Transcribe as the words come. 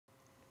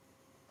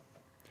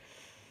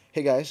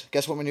Hey guys,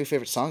 guess what my new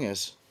favorite song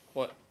is?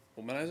 What?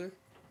 Womanizer?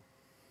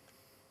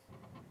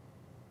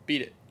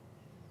 Beat it.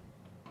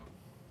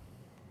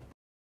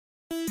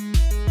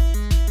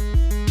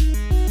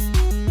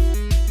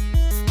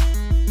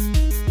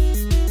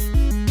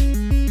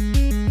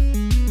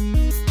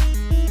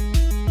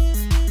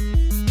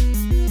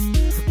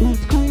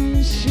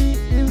 Ooutquwee, she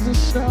is a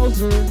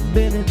schnauzer,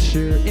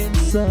 miniature in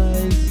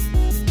size.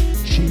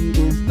 She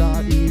is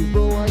not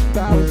evil like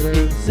Bowser.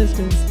 Her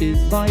existence is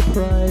my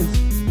prize.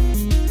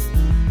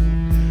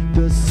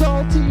 The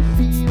salty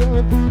feet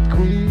of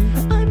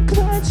Ooutquwee, I'm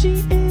glad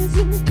she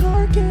isn't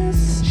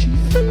carcass. She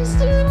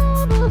feasted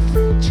on a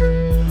fruit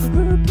tree.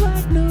 Her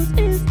black nose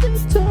is the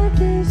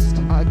darkest.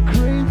 I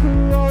crave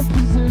her all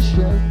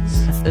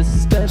positions,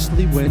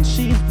 especially when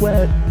she's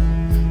wet.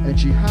 And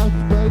she hath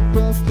begged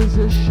the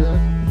physician,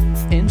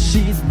 and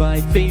she's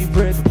my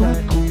favorite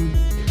pet.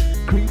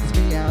 Ooutquwee greets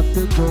me at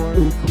the door.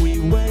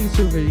 Ooutquwee wags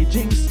her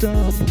raging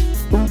stump.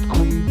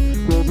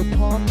 Ooutquwee rolls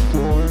upon the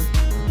floor.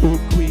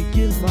 Ooutquwee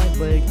gives my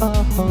leg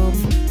a hump.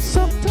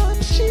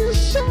 Sometimes she'll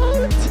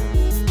shout,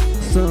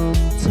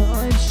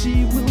 sometimes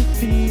she will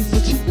feast,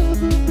 but she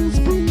never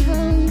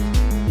misbehaved.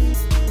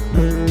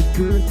 Her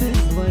girth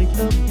is like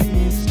a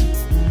beast.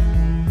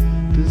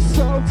 The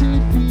salty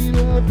feet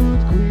of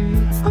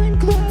Ooutquwee, I'm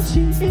glad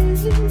she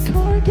isn't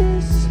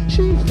carcass.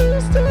 She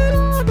feasted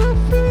on a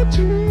fruit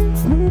tree.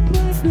 Her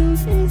black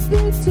nose is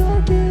the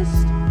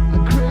darkest. I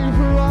crave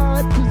her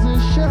odd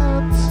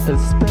positions,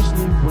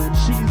 especially when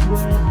she's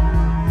wet.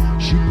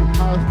 She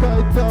hath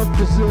begged the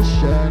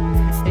physician,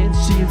 and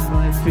she's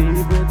my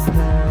favorite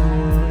pet.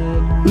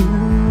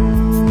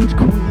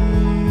 Ooutquwee,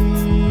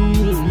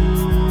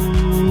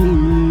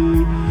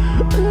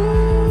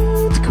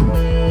 Ooutquwee.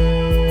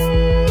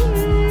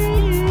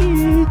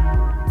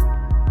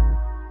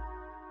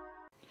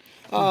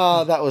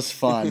 Ah, that was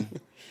fun.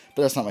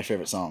 But that's not my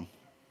favorite song.